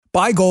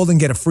Buy gold and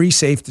get a free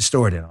safe to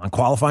store it in on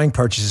qualifying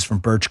purchases from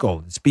Birch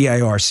Gold. It's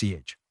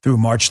BIRCH through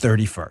March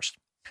 31st.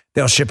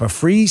 They'll ship a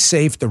free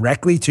safe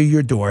directly to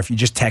your door if you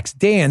just text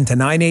Dan to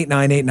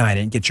 98989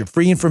 and get your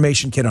free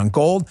information kit on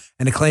gold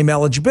and to claim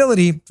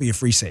eligibility for your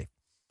free safe.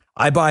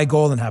 I buy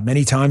gold and have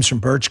many times from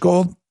Birch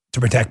Gold to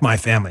protect my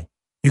family.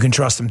 You can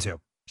trust them too.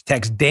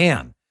 Text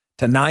Dan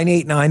to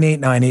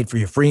 98998 for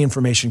your free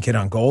information kit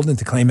on gold and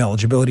to claim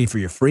eligibility for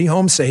your free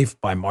home safe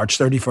by March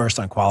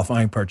 31st on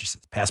qualifying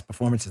purchases. Past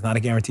performance is not a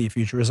guarantee of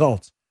future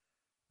results.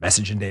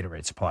 Message and data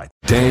rates apply.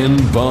 Dan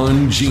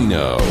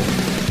Bongino.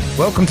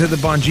 Welcome to the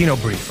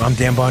Bongino Brief. I'm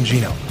Dan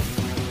Bongino.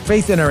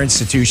 Faith in our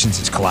institutions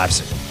is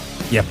collapsing.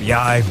 The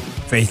FBI,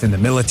 faith in the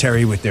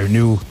military with their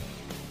new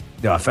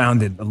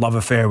founded love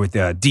affair with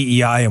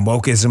DEI and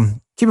wokeism.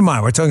 Keep in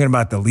mind, we're talking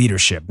about the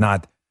leadership,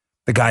 not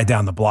the guy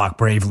down the block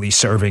bravely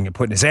serving and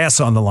putting his ass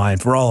on the line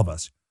for all of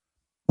us.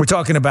 We're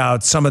talking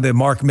about some of the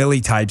Mark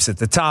Milley types at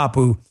the top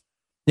who,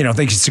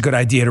 think it's a good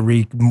idea to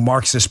read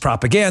Marxist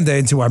propaganda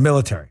into our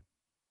military.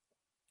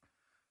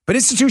 But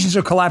institutions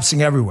are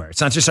collapsing everywhere. It's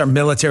not just our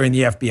military and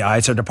the FBI.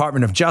 It's our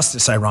Department of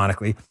Justice,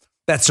 ironically,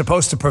 that's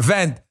supposed to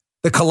prevent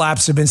the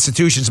collapse of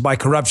institutions by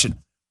corruption.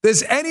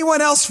 Does anyone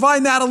else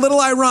find that a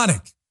little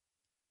ironic?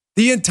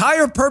 The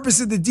entire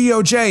purpose of the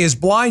DOJ is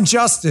blind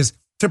justice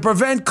to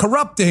prevent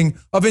corrupting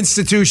of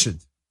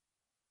institutions.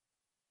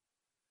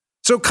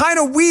 So kind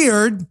of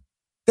weird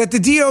that the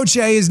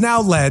DOJ is now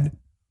led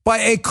by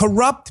a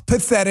corrupt,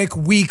 pathetic,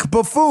 weak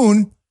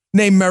buffoon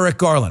named Merrick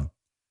Garland.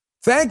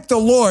 Thank the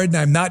Lord, and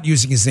I'm not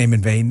using his name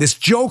in vain, this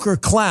joker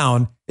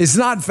clown is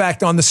not, in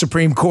fact, on the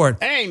Supreme Court.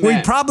 Amen. Where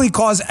he probably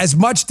caused as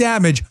much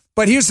damage,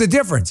 but here's the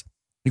difference.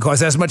 He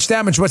caused as much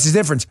damage, what's the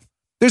difference?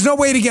 There's no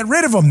way to get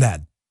rid of him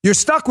then. You're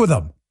stuck with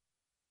him.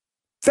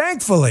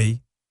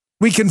 Thankfully,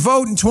 we can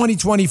vote in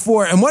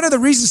 2024, and one of the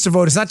reasons to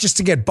vote is not just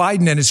to get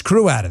Biden and his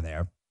crew out of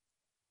there,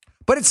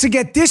 but it's to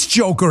get this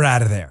joker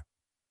out of there.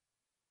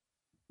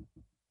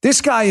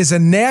 This guy is a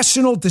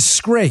national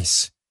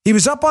disgrace. He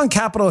was up on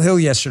Capitol Hill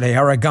yesterday,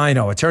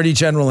 Aragino, Attorney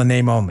General in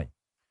name only.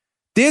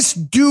 This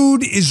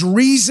dude is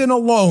reason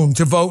alone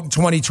to vote in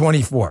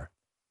 2024.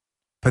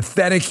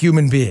 Pathetic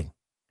human being.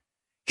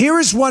 Here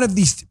is one of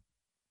these.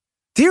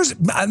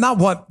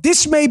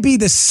 This may be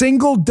the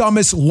single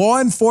dumbest law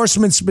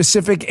enforcement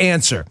specific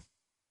answer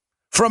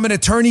from an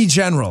attorney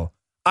general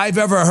I've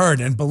ever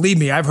heard. And believe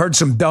me, I've heard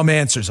some dumb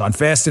answers on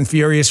Fast and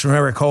Furious from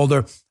Eric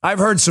Holder. I've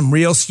heard some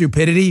real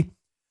stupidity.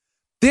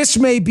 This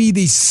may be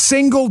the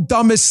single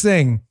dumbest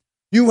thing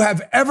you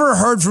have ever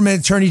heard from an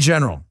attorney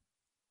general.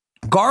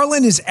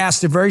 Garland is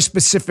asked a very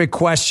specific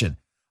question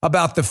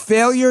about the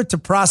failure to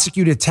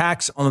prosecute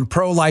attacks on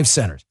pro-life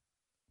centers.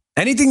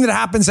 Anything that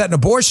happens at an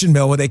abortion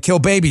mill where they kill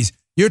babies,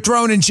 you're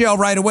thrown in jail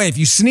right away. If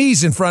you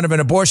sneeze in front of an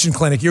abortion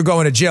clinic, you're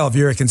going to jail if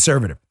you're a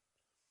conservative.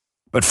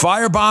 But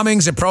fire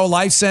bombings at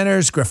pro-life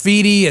centers,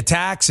 graffiti,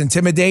 attacks,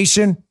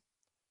 intimidation,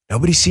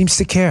 nobody seems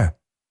to care.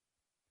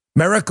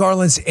 Merrick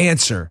Garland's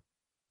answer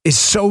is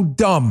so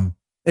dumb,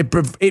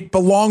 it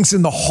belongs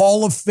in the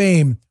Hall of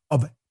Fame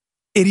of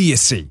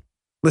idiocy.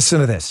 Listen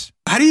to this.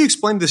 How do you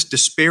explain this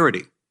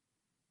disparity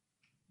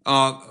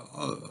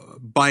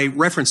by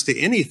reference to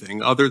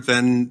anything other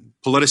than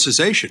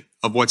politicization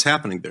of what's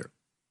happening there?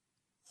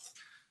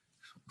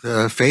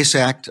 The FACE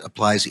Act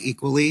applies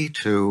equally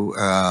to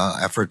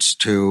efforts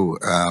to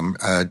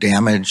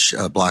damage,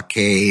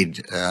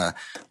 blockade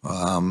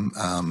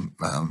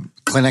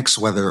clinics,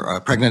 whether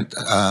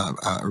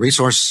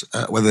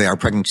whether they are a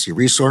pregnancy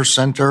resource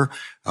center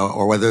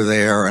or whether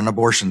they are an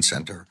abortion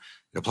center.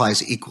 It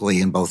applies equally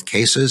in both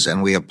cases,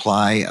 and we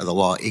apply the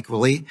law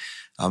equally.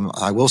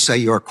 I will say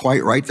you're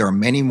quite right. There are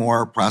many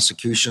more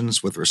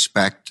prosecutions with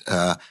respect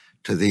to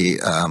the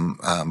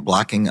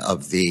blocking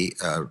of the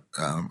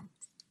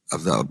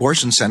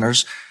abortion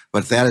centers,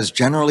 but that is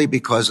generally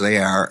because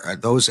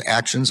those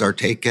actions are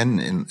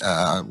taken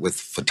with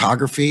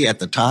photography at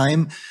the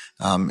time,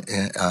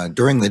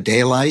 during the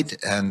daylight,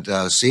 and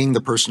seeing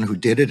the person who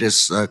did it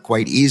is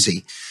quite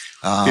easy.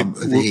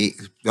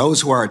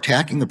 Those who are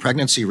attacking the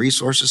pregnancy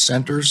resources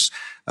centers,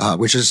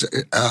 which is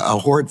a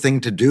horrid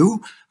thing to do,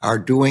 are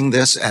doing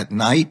this at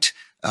night,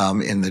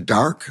 in the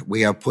dark.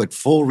 We have put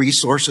full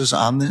resources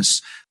on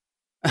this.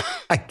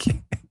 I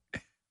can't.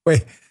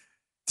 Wait,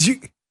 did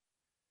you?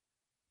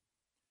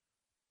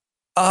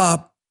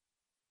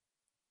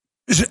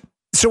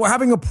 So we're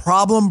having a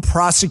problem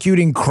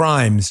prosecuting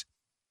crimes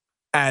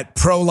at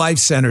pro-life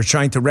centers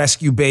trying to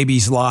rescue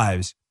babies'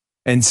 lives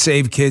and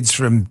save kids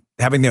from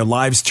having their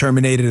lives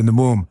terminated in the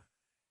womb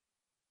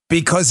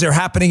because they're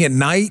happening at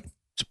night.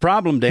 It's a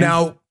problem, Dan.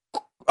 Now,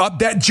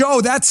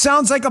 that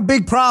sounds like a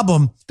big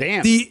problem.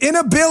 Damn. The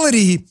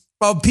inability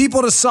of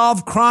people to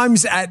solve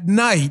crimes at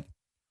night,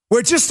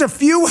 where just a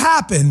few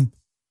happen,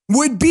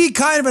 would be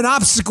kind of an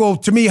obstacle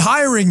to me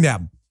hiring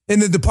them in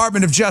the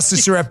Department of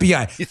Justice or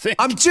FBI. You think?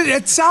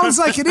 It sounds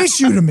like an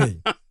issue to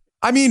me.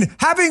 I mean,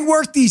 having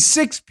worked the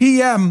 6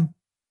 p.m.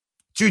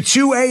 to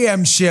 2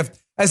 a.m.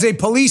 shift as a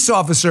police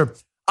officer,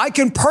 I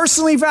can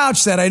personally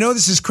vouch that. I know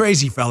this is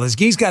crazy, fellas.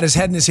 Gee's got his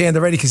head in his hand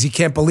already because he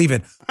can't believe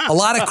it. A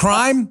lot of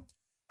crime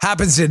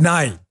happens at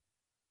night.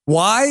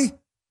 Why?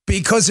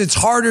 Because it's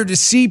harder to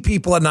see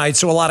people at night,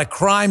 so a lot of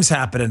crimes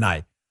happen at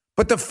night.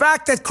 But the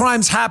fact that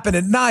crimes happen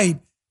at night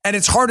and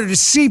it's harder to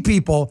see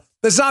people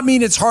does not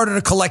mean it's harder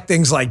to collect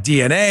things like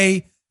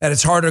DNA, and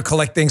it's harder to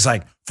collect things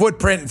like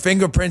footprint and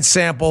fingerprint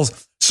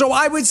samples. So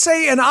I would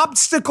say an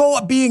obstacle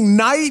being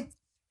night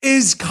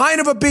is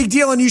kind of a big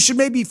deal, and you should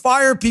maybe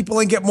fire people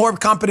and get more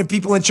competent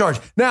people in charge.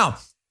 Now,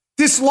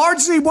 this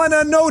largely went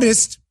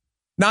unnoticed,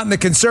 not in the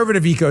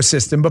conservative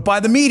ecosystem, but by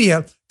the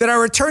media, that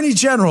our attorney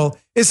general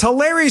is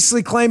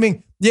hilariously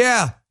claiming,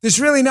 yeah, there's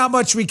really not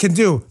much we can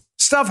do.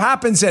 Stuff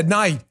happens at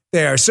night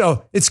there,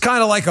 so it's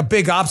kind of like a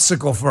big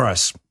obstacle for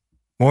us.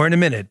 More in a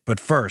minute, but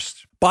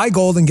first, buy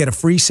gold and get a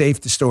free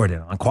safe to store it in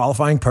on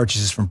qualifying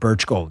purchases from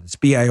Birch Gold. It's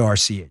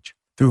BIRCH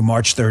through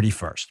March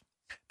 31st.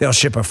 They'll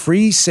ship a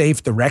free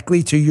safe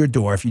directly to your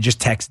door if you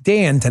just text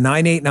Dan to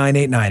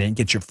 98989 and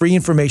get your free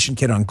information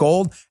kit on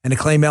gold and to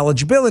claim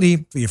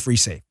eligibility for your free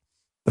safe.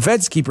 The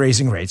feds keep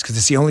raising rates because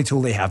it's the only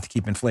tool they have to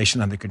keep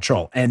inflation under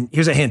control. And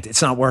here's a hint,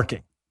 it's not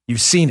working.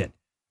 You've seen it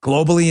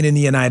globally and in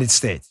the United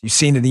States. You've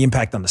seen the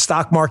impact on the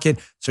stock market.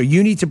 So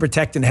you need to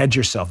protect and hedge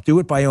yourself. Do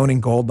it by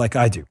owning gold like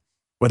I do.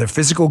 Whether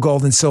physical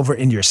gold and silver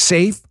in your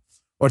safe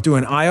or through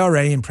an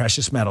IRA in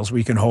precious metals where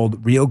you can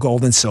hold real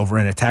gold and silver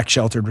in a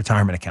tax-sheltered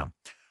retirement account.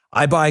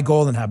 I buy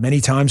gold and have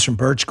many times from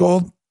Birch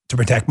Gold to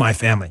protect my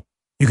family.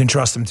 You can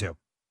trust them too.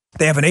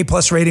 They have an A+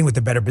 rating with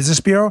the Better Business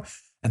Bureau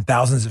and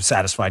thousands of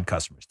satisfied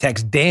customers.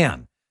 Text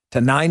Dan to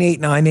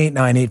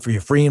 989898 for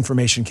your free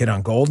information kit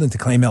on gold and to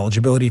claim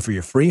eligibility for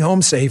your free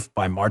home safe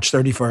by March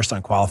 31st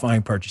on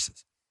qualifying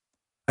purchases.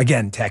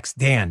 Again, text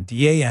Dan,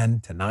 D-A-N,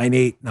 to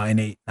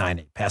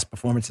 989898. Past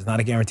performance is not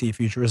a guarantee of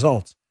future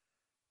results.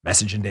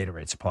 Message and data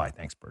rates apply.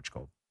 Thanks, Birch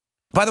Gold.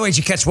 By the way, did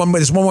you catch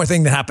there's one more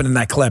thing that happened in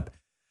that clip.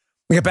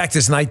 We'll get back to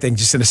this night thing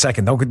just in a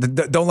second.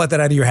 Don't let that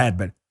out of your head.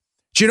 But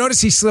did you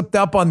notice he slipped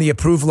up on the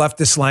approved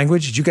leftist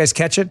language? Did you guys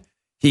catch it?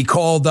 He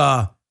called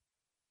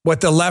what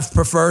the left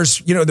prefers,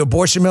 the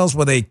abortion mills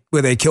where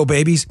they kill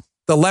babies.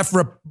 The left,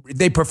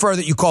 they prefer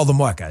that you call them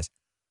what, guys?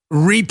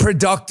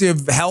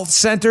 Reproductive health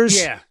centers.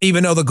 Yeah.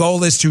 Even though the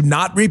goal is to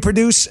not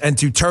reproduce and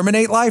to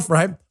terminate life,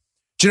 right?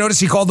 Did you notice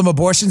he called them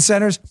abortion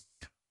centers?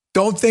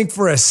 Don't think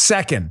for a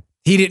second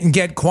he didn't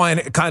get kind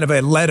of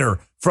a letter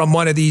from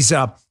one of these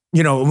one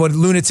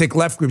lunatic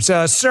left groups.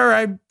 Sir,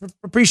 I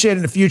appreciate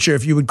in the future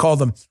if you would call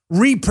them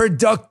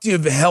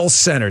reproductive health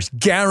centers.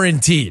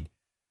 Guaranteed.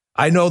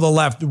 I know the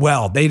left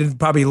well. They didn't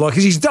probably look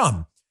because he's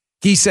dumb.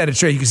 He said it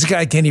straight because this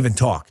guy can't even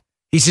talk.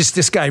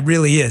 This guy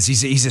really is.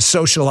 He's a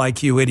social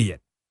IQ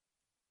idiot.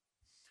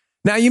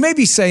 Now, you may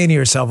be saying to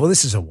yourself, well,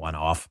 this is a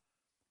one-off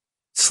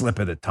slip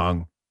of the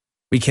tongue.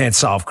 We can't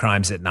solve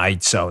crimes at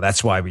night, so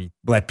that's why we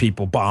let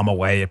people bomb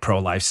away at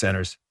pro-life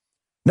centers.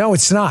 No,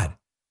 it's not.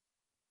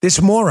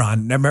 This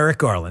moron, Merrick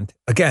Garland,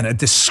 again, a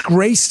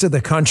disgrace to the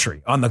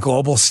country on the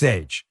global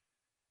stage,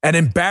 an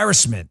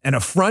embarrassment, an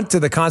affront to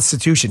the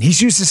Constitution.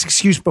 He's used this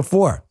excuse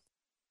before.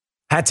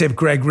 Hat tip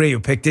Greg Ree, who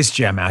picked this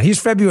gem out.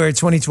 He's February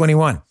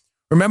 2021.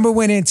 Remember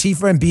when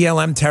Antifa and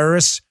BLM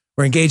terrorists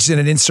were engaged in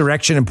an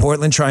insurrection in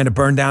Portland trying to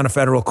burn down a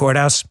federal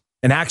courthouse?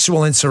 An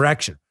actual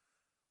insurrection.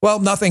 Well,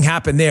 nothing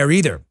happened there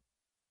either.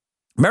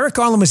 Merrick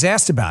Garland was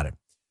asked about it.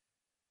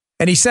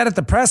 And he said at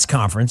the press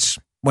conference,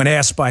 when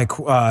asked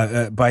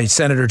by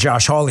Senator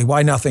Josh Hawley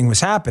why nothing was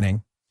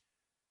happening,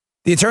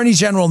 the Attorney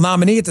General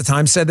nominee at the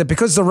time said that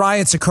because the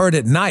riots occurred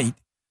at night,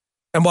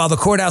 and while the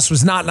courthouse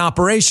was not in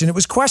operation, it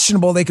was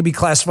questionable they could be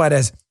classified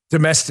as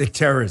domestic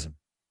terrorism.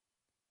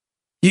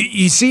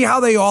 You see how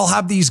they all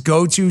have these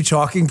go-to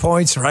talking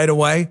points right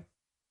away?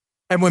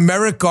 And when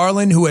Merrick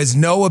Garland, who has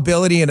no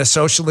ability in a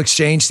social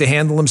exchange to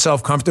handle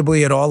himself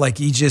comfortably at all, like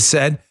he just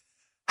said,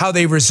 how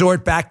they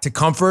resort back to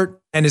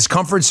comfort, and his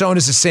comfort zone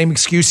is the same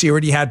excuse he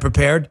already had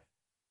prepared.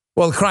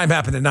 Well, the crime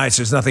happened at night,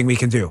 so there's nothing we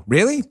can do.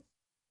 Really?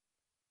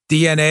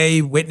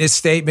 DNA, witness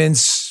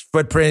statements,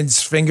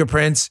 footprints,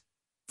 fingerprints,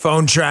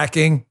 phone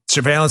tracking,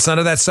 surveillance, none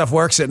of that stuff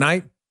works at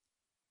night?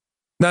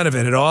 None of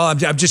it at all. I'm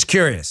just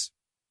curious.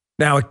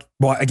 Now,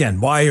 again,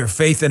 why are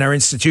faith in our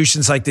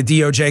institutions like the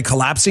DOJ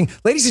collapsing?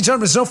 Ladies and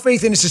gentlemen, there's no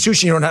faith in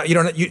institutions.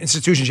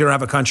 You don't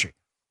have a country.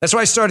 That's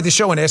why I started the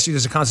show and asked you,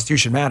 does the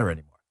Constitution matter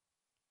anymore?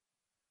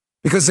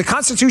 Because the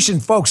Constitution,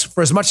 folks,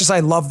 for as much as I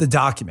love the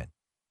document,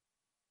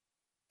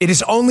 it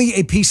is only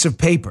a piece of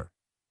paper.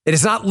 It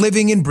is not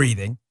living and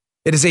breathing.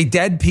 It is a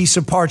dead piece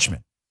of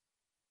parchment.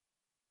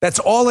 That's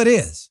all it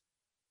is.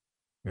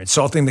 You're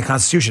insulting the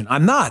Constitution.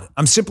 I'm not.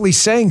 I'm simply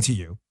saying to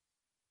you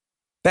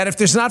that if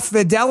there's not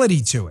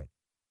fidelity to it,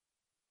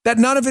 that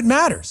none of it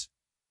matters.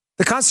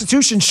 The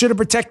Constitution should have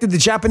protected the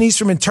Japanese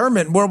from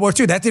internment in World War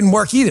II. That didn't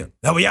work either.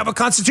 Now we have a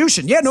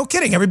Constitution. Yeah, no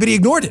kidding. Everybody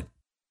ignored it.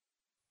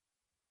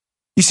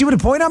 You see what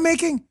the point I'm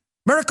making?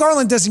 Merrick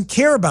Garland doesn't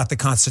care about the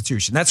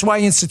Constitution. That's why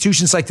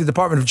institutions like the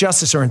Department of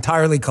Justice are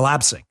entirely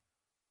collapsing.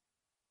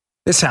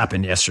 This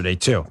happened yesterday,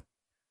 too.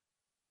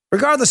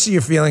 Regardless of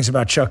your feelings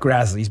about Chuck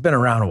Grassley, he's been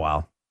around a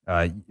while,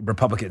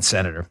 Republican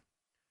senator.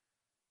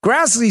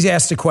 Grassley's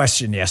asked a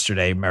question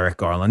yesterday, Merrick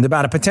Garland,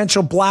 about a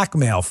potential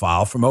blackmail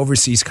file from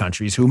overseas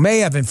countries who may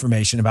have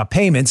information about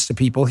payments to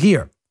people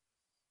here.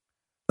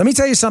 Let me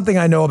tell you something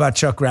I know about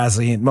Chuck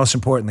Grassley and most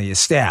importantly, his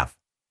staff.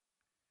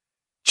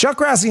 Chuck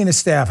Grassley and his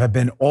staff have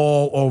been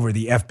all over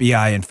the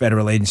FBI and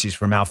federal agencies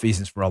for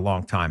malfeasance for a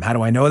long time. How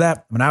do I know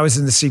that? When I was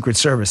in the Secret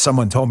Service,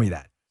 someone told me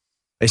that.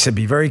 They said,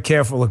 be very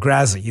careful of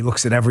Grassley. He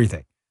looks at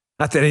everything.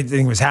 Not that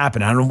anything was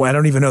happening. I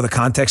don't even know the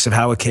context of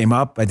how it came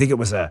up. I think it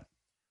was a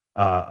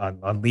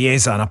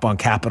liaison up on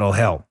Capitol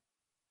Hill.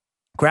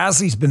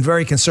 Grassley's been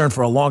very concerned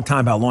for a long time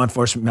about law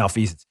enforcement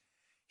malfeasance.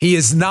 He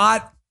is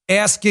not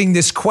asking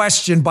this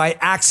question by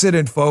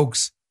accident,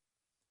 folks.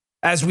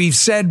 As we've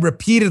said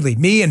repeatedly,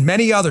 me and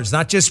many others,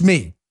 not just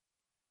me,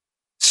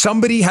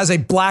 somebody has a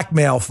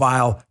blackmail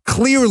file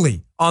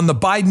clearly on the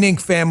Biden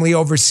Inc. family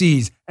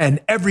overseas,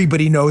 and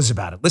everybody knows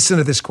about it. Listen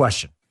to this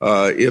question.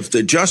 If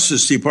the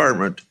Justice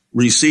Department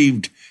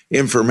received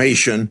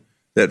information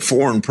that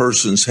foreign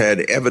persons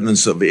had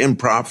evidence of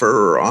improper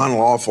or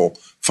unlawful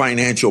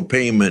financial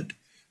payment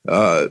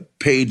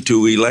paid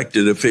to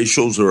elected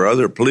officials or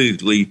other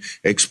politically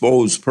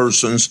exposed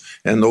persons,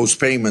 and those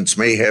payments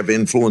may have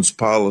influenced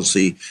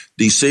policy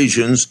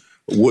decisions,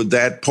 would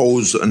that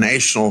pose a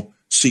national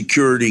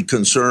security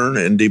concern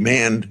and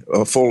demand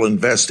a full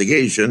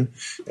investigation?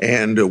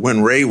 And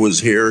when Ray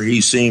was here,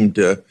 he seemed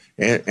to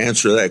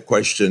answer that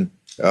question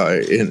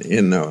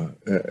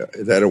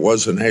that it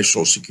was a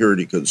national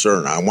security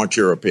concern. I want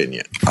your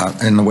opinion.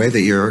 In the way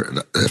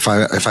that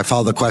if I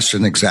follow the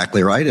question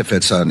exactly right, if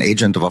it's an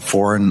agent of a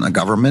foreign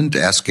government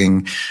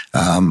asking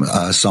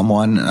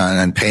someone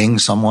and paying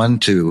someone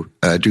to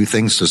do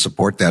things to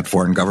support that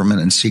foreign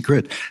government in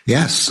secret,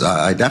 yes,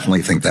 I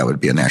definitely think that would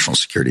be a national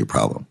security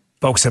problem.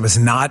 Folks, that was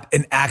not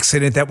an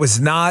accident. That was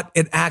not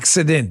an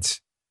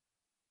accident.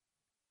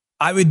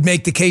 I would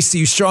make the case to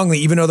you strongly,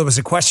 even though there was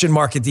a question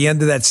mark at the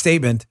end of that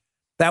statement.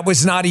 That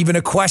was not even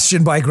a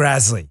question by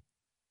Grassley.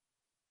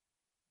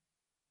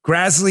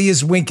 Grassley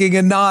is winking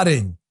and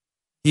nodding.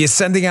 He is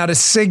sending out a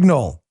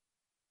signal.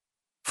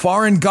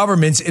 Foreign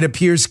governments, it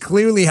appears,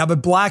 clearly have a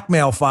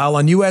blackmail file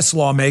on U.S.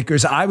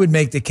 lawmakers. I would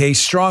make the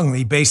case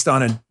strongly, based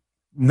on a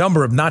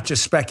number of not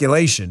just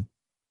speculation,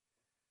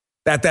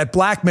 that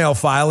blackmail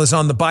file is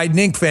on the Biden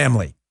Inc.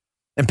 family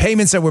and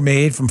payments that were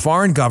made from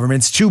foreign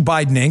governments to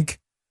Biden Inc.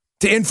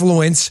 to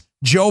influence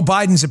Joe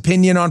Biden's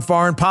opinion on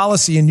foreign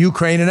policy in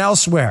Ukraine and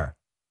elsewhere.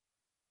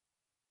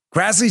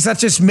 Grassley's not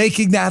just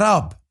making that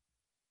up.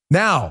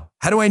 Now,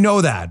 how do I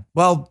know that?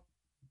 Well,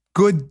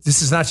 good.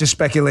 This is not just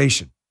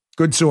speculation.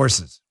 Good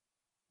sources.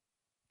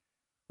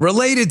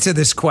 Related to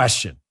this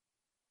question,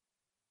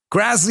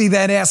 Grassley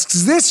then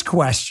asks this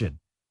question,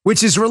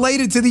 which is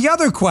related to the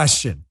other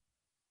question.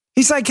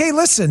 He's like, hey,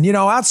 listen,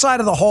 outside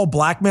of the whole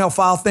blackmail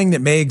file thing that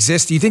may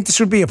exist, do you think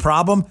this would be a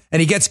problem? And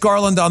he gets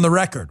Garland on the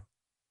record.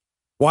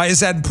 Why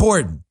is that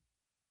important?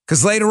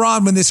 Because later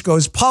on, when this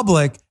goes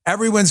public,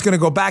 everyone's going to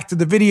go back to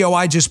the video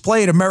I just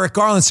played of Merrick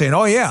Garland saying,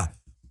 oh, yeah,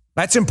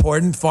 that's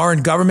important.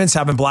 Foreign governments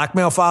having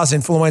blackmail files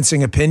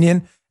influencing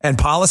opinion and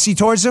policy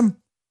towards them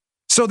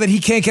so that he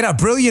can't get out.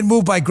 Brilliant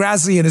move by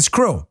Grassley and his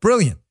crew.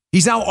 Brilliant.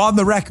 He's now on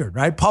the record,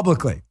 right?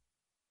 Publicly.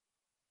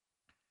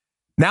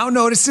 Now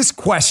notice this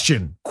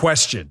question,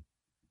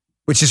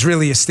 which is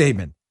really a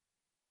statement.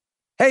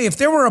 Hey, if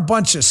there were a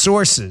bunch of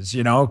sources,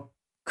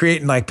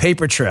 creating like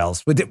paper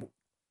trails to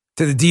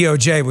the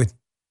DOJ,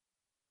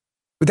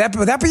 would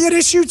that be an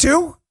issue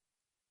too?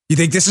 You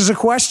think this is a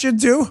question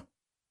too?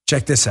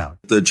 Check this out.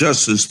 The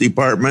Justice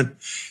Department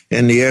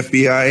and the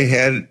FBI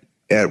had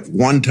at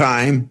one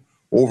time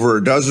over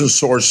a dozen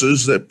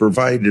sources that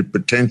provided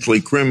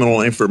potentially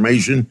criminal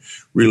information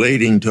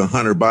relating to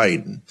Hunter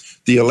Biden.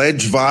 The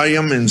alleged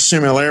volume and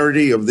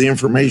similarity of the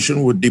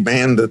information would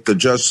demand that the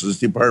Justice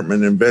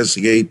Department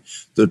investigate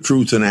the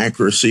truth and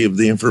accuracy of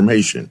the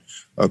information.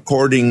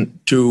 Accordingly,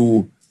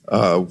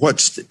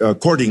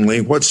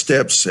 what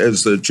steps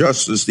has the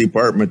Justice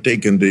Department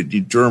taken to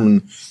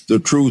determine the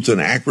truth and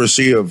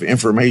accuracy of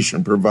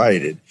information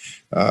provided?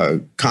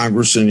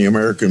 Congress and the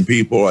American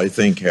people, I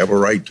think, have a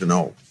right to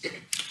know.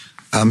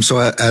 So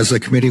as the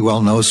committee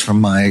well knows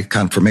from my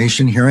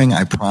confirmation hearing,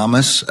 I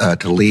promised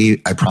to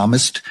leave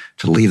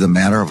the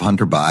matter of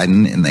Hunter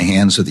Biden in the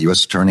hands of the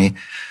U.S. Attorney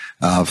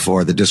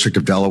for the District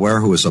of Delaware,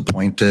 who was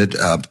appointed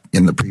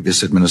in the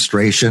previous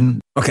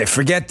administration. Okay,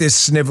 forget this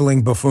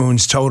sniveling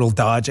buffoon's total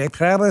dodge. I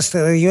promised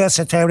the U.S.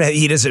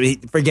 Attorney.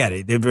 Forget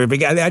it.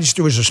 I just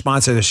do his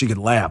response so that she could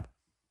laugh.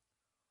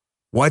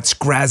 What's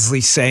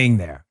Grassley saying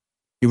there?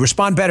 You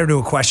respond better to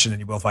a question than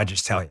you will if I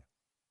just tell you.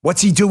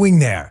 What's he doing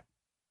there?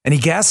 Any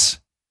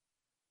guess?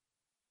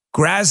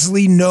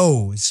 Grassley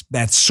knows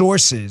that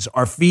sources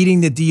are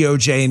feeding the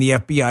DOJ and the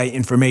FBI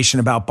information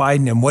about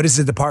Biden. And what is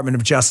the Department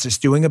of Justice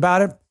doing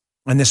about it?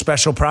 And the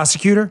special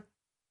prosecutor?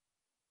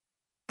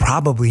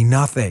 Probably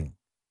nothing.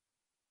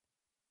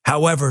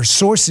 However,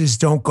 sources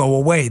don't go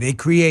away. They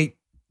create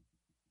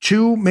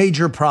two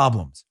major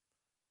problems.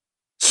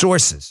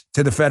 Sources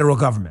to the federal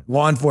government,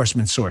 law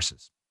enforcement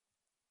sources.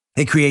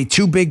 They create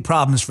two big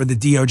problems for the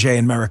DOJ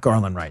and Merrick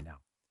Garland right now.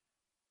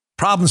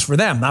 Problems for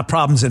them, not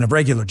problems in a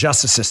regular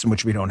justice system,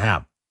 which we don't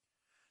have.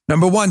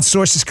 Number one,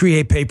 sources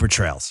create paper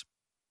trails.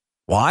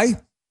 Why?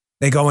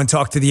 They go and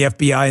talk to the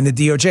FBI and the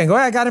DOJ and go,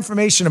 hey, I got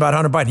information about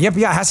Hunter Biden. The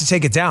FBI has to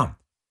take it down.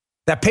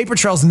 That paper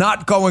trail's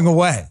not going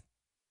away.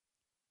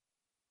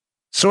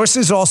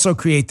 Sources also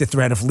create the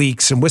threat of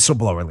leaks and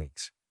whistleblower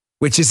leaks,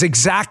 which is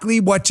exactly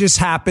what just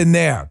happened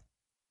there.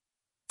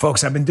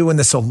 Folks, I've been doing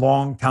this a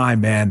long time,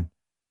 man.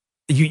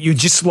 You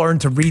just learn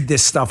to read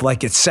this stuff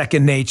like it's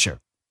second nature.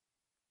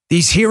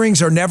 These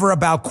hearings are never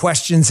about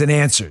questions and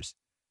answers.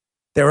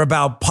 They're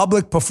about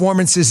public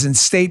performances and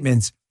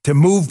statements to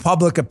move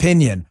public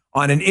opinion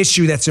on an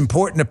issue that's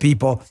important to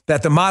people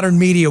that the modern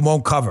media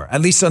won't cover,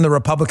 at least on the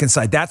Republican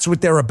side. That's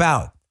what they're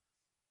about.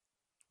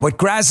 What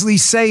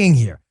Grassley's saying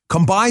here,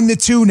 combine the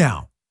two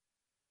now.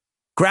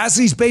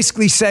 Grassley's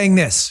basically saying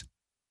this.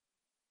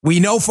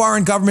 We know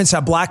foreign governments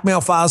have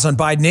blackmail files on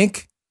Biden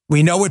Inc.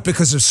 We know it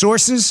because of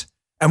sources.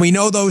 And we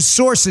know those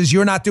sources,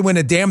 you're not doing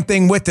a damn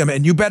thing with them.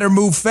 And you better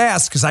move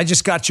fast because I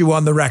just got you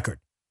on the record.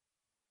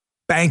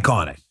 Bank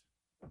on it.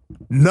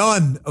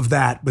 None of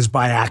that was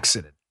by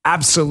accident.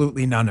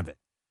 Absolutely none of it.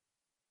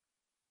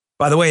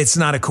 By the way, it's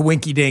not a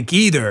coinky-dink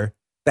either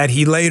that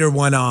he later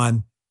went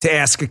on to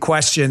ask a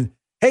question.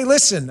 Hey,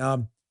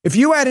 listen, if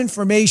you had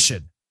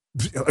information,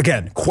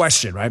 again,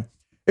 question, right?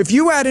 If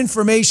you had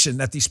information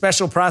that the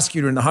special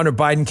prosecutor in the Hunter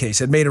Biden case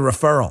had made a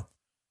referral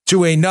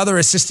to another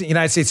assistant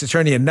United States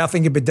attorney and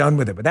nothing had been done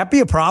with it, would that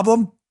be a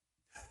problem?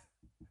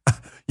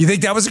 You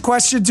think that was a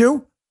question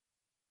too?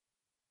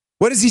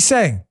 What is he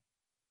saying?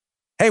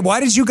 Hey, why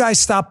did you guys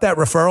stop that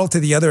referral to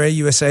the other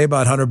AUSA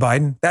about Hunter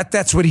Biden?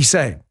 That's what he's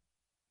saying.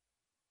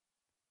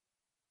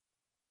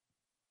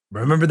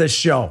 Remember this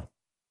show.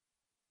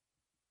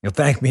 You'll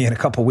thank me in a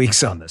couple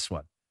weeks on this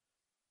one.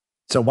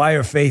 So why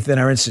are faith in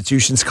our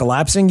institutions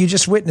collapsing? You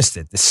just witnessed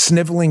it. The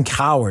sniveling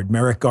coward,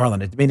 Merrick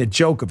Garland. It made a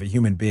joke of a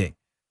human being.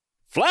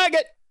 Flag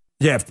it.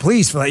 Yeah,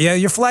 please. Yeah,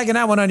 you're flagging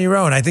that one on your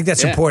own. I think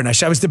that's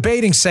important. I was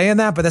debating saying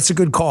that, but that's a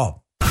good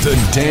call. The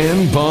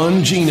Dan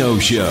Bongino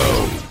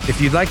Show. If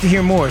you'd like to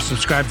hear more,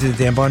 subscribe to the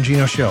Dan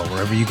Bongino Show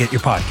wherever you get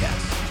your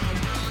podcasts.